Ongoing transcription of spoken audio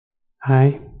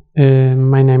Hi,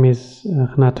 my name is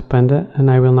Renato Panda, and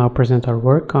I will now present our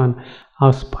work on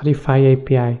how Spotify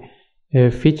API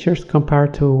features compare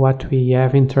to what we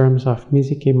have in terms of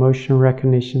music emotion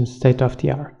recognition state of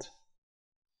the art.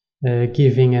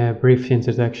 Giving a brief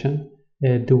introduction,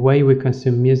 the way we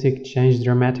consume music changed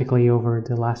dramatically over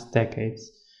the last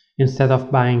decades. Instead of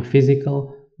buying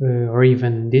physical or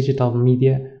even digital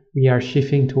media, we are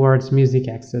shifting towards music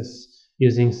access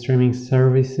using streaming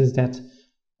services that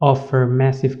offer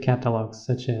massive catalogs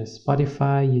such as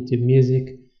Spotify, YouTube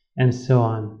Music, and so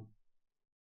on.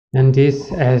 And this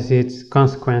has its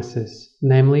consequences,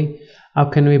 namely, how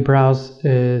can we browse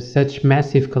such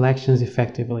massive collections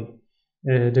effectively?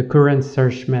 The current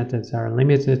search methods are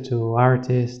limited to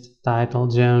artist, title,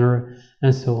 genre,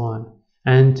 and so on.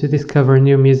 And to discover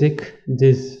new music,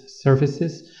 these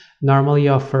services normally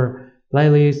offer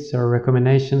playlists or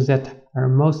recommendations that are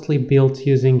mostly built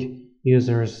using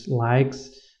users'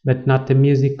 likes, but not the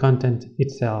music content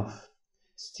itself.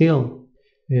 Still,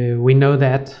 we know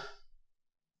that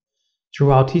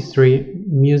throughout history,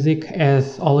 music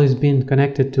has always been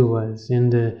connected to us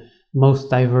in the most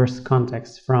diverse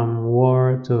contexts, from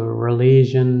war to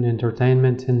religion,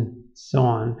 entertainment, and so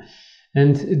on.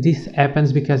 And this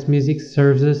happens because music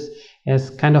serves us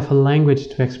as kind of a language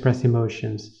to express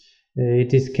emotions.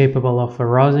 It is capable of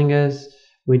arousing us,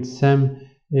 with some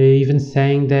even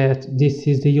saying that this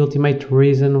is the ultimate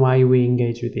reason why we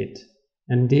engage with it.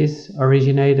 And this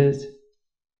originated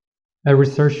a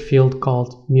research field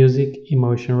called music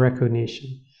emotion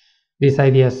recognition. This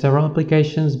idea has several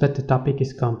applications, but the topic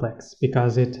is complex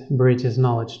because it bridges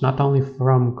knowledge not only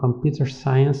from computer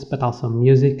science but also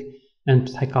music and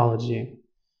psychology.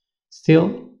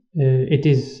 Still, it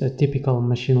is a typical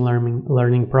machine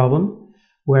learning problem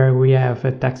where we have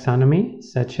a taxonomy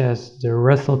such as the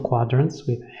Russell quadrants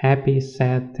with happy,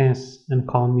 sad, tense, and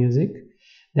calm music.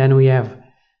 Then we have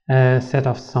a set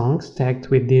of songs tagged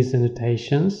with these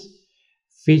annotations.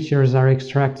 Features are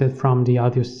extracted from the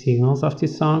audio signals of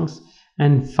these songs,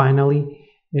 and finally,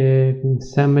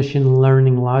 some machine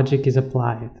learning logic is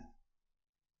applied.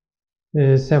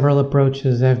 Several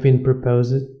approaches have been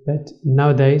proposed, but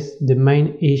nowadays the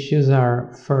main issues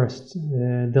are first,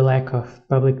 the lack of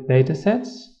public datasets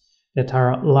that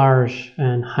are large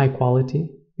and high quality,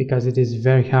 because it is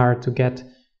very hard to get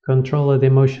controlled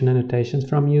emotion annotations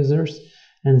from users,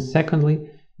 and secondly,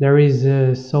 there is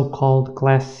a so-called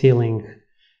glass ceiling,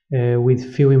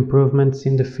 with few improvements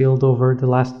in the field over the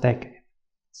last decade.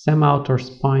 Some authors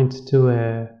point to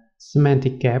a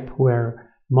semantic gap where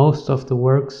most of the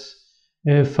works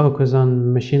focus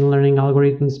on machine learning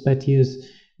algorithms but use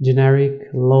generic,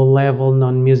 low-level,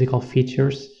 non-musical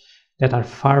features that are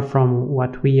far from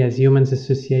what we as humans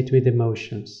associate with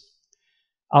emotions.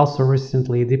 Also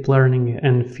recently, deep learning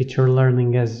and feature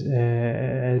learning has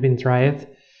been tried,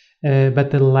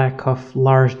 but the lack of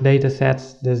large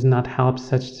datasets does not help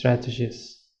such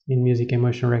strategies in music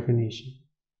emotion recognition.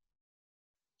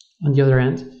 On the other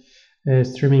hand,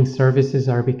 streaming services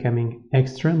are becoming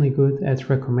extremely good at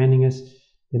recommending us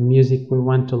the music we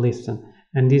want to listen,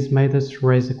 and this made us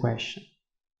raise a question.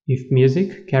 If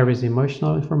music carries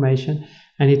emotional information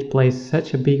and it plays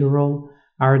such a big role,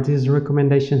 are these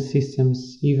recommendation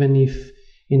systems, even if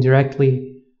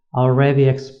indirectly, already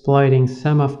exploiting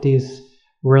some of these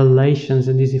relations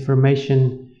and this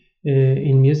information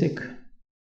in music?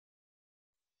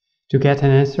 To get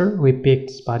an answer, we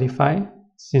picked Spotify,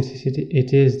 since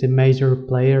it is the major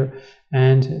player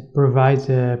and provides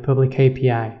a public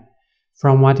API.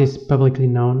 From what is publicly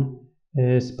known,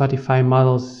 Spotify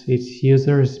models its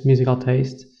users' musical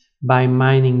taste by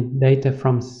mining data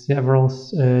from several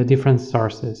different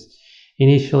sources.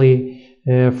 Initially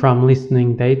from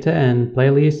listening data and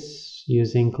playlists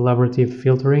using collaborative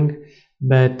filtering,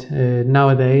 but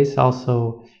nowadays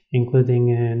also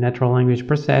including natural language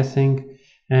processing,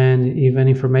 and even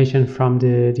information from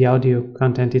the audio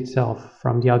content itself,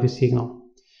 from the audio signal.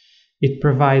 It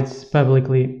provides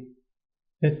publicly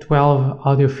 12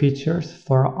 audio features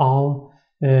for all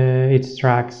its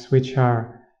tracks, which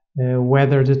are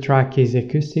whether the track is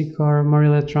acoustic or more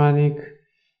electronic,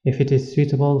 if it is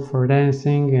suitable for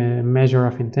dancing, a measure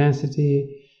of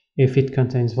intensity, if it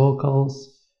contains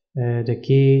vocals, the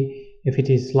key, if it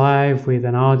is live with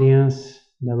an audience,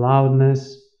 the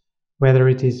loudness, whether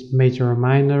it is major or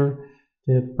minor,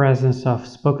 the presence of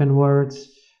spoken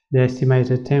words, the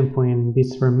estimated tempo in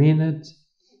beats per minute,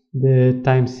 the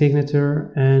time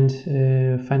signature, and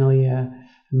finally a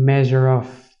measure of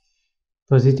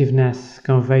positiveness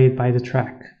conveyed by the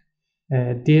track.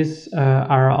 These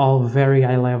are all very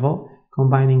high level,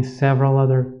 combining several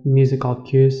other musical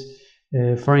cues.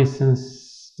 For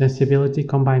instance, danceability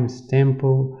combines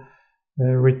tempo,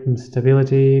 rhythm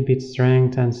stability, beat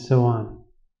strength, and so on.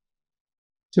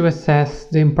 To assess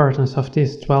the importance of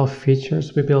these 12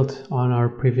 features, we built on our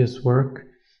previous work,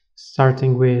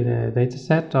 starting with a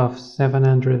dataset of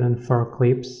 704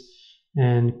 clips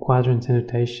and quadrant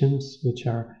annotations, which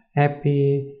are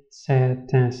happy, sad,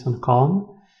 tense, and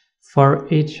calm. For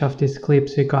each of these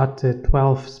clips, we got the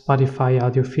 12 Spotify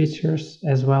audio features,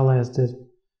 as well as the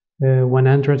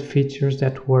 100 features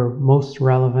that were most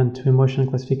relevant to emotion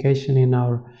classification in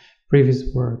our previous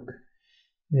work.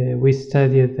 We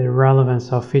studied the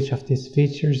relevance of each of these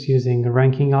features using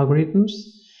ranking algorithms,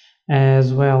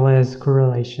 as well as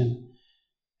correlation.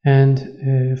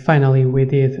 And finally, we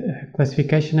did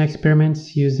classification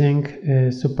experiments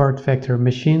using support vector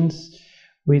machines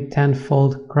with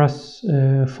tenfold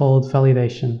cross-fold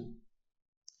validation.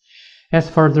 As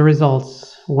for the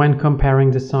results, when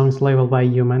comparing the songs labeled by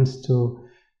humans to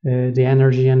the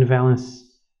energy and valence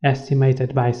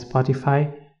estimated by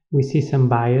Spotify, we see some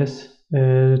bias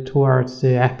towards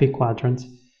the happy quadrant,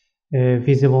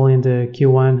 visible in the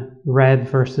Q1 red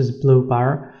versus blue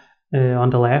bar on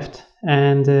the left,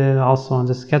 and also on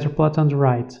the scatter plot on the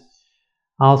right.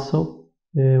 Also,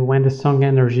 when the song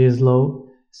energy is low,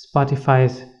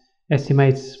 Spotify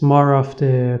estimates more of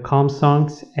the calm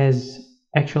songs as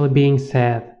actually being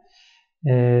sad,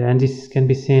 and this can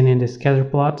be seen in the scatter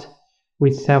plot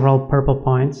with several purple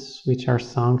points, which are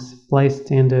songs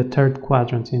placed in the third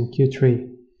quadrant in Q3.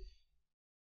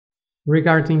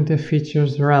 Regarding the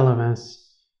features' relevance,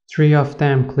 3 of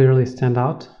them clearly stand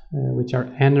out, which are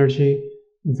energy,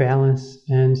 valence,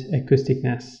 and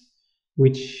acousticness,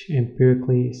 which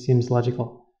empirically seems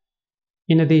logical.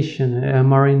 In addition, a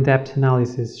more in-depth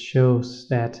analysis shows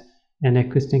that an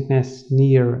acousticness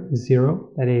near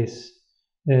 0, that is,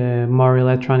 more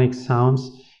electronic sounds,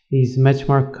 is much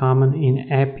more common in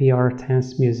happy or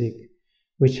tense music,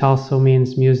 which also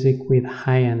means music with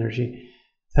high energy.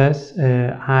 Thus,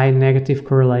 a high negative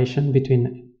correlation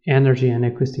between energy and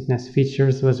acousticness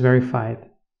features was verified.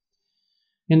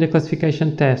 In the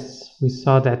classification tests, we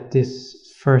saw that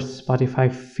these first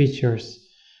Spotify features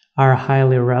are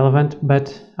highly relevant,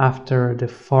 but after the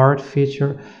 4th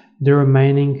feature, the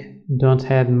remaining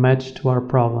don't add much to our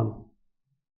problem.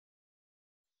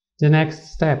 The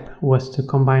next step was to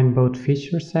combine both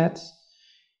feature sets.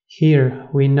 Here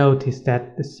we noticed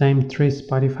that the same 3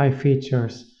 Spotify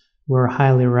features were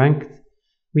highly ranked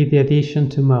with the addition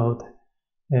to mode.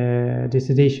 This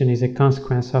addition is a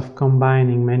consequence of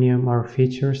combining many more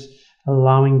features,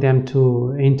 allowing them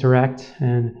to interact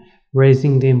and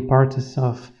raising the importance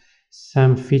of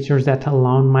some features that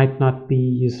alone might not be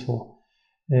useful.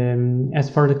 As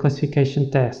for the classification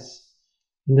tests,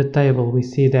 in the table we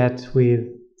see that with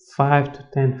 5 to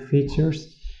 10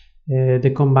 features,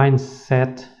 the combined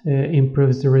set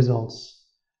improves the results.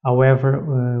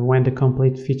 However, when the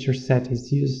complete feature set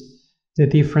is used, the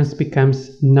difference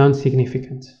becomes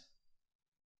non-significant.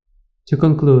 To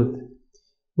conclude,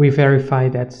 we verify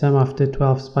that some of the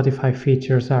 12 Spotify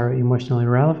features are emotionally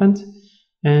relevant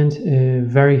and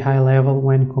very high level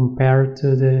when compared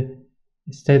to the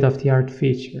state-of-the-art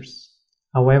features.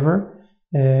 However,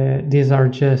 these are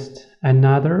just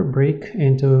another brick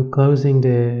into closing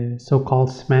the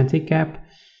so-called semantic gap,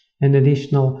 and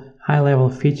additional high-level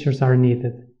features are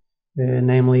needed,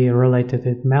 namely related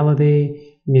to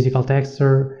melody, musical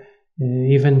texture,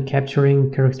 even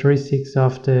capturing characteristics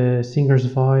of the singer's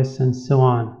voice, and so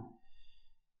on.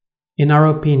 In our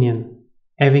opinion,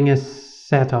 having a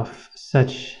set of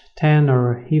such 10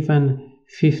 or even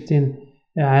 15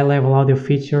 high-level audio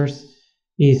features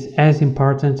is as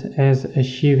important as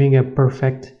achieving a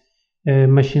perfect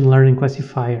machine learning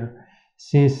classifier,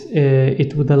 since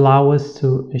it would allow us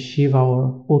to achieve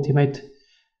our ultimate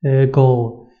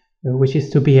goal, which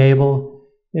is to be able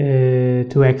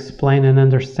to explain and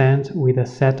understand with a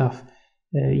set of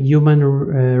human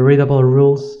readable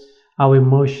rules how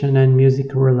emotion and music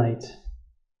relate.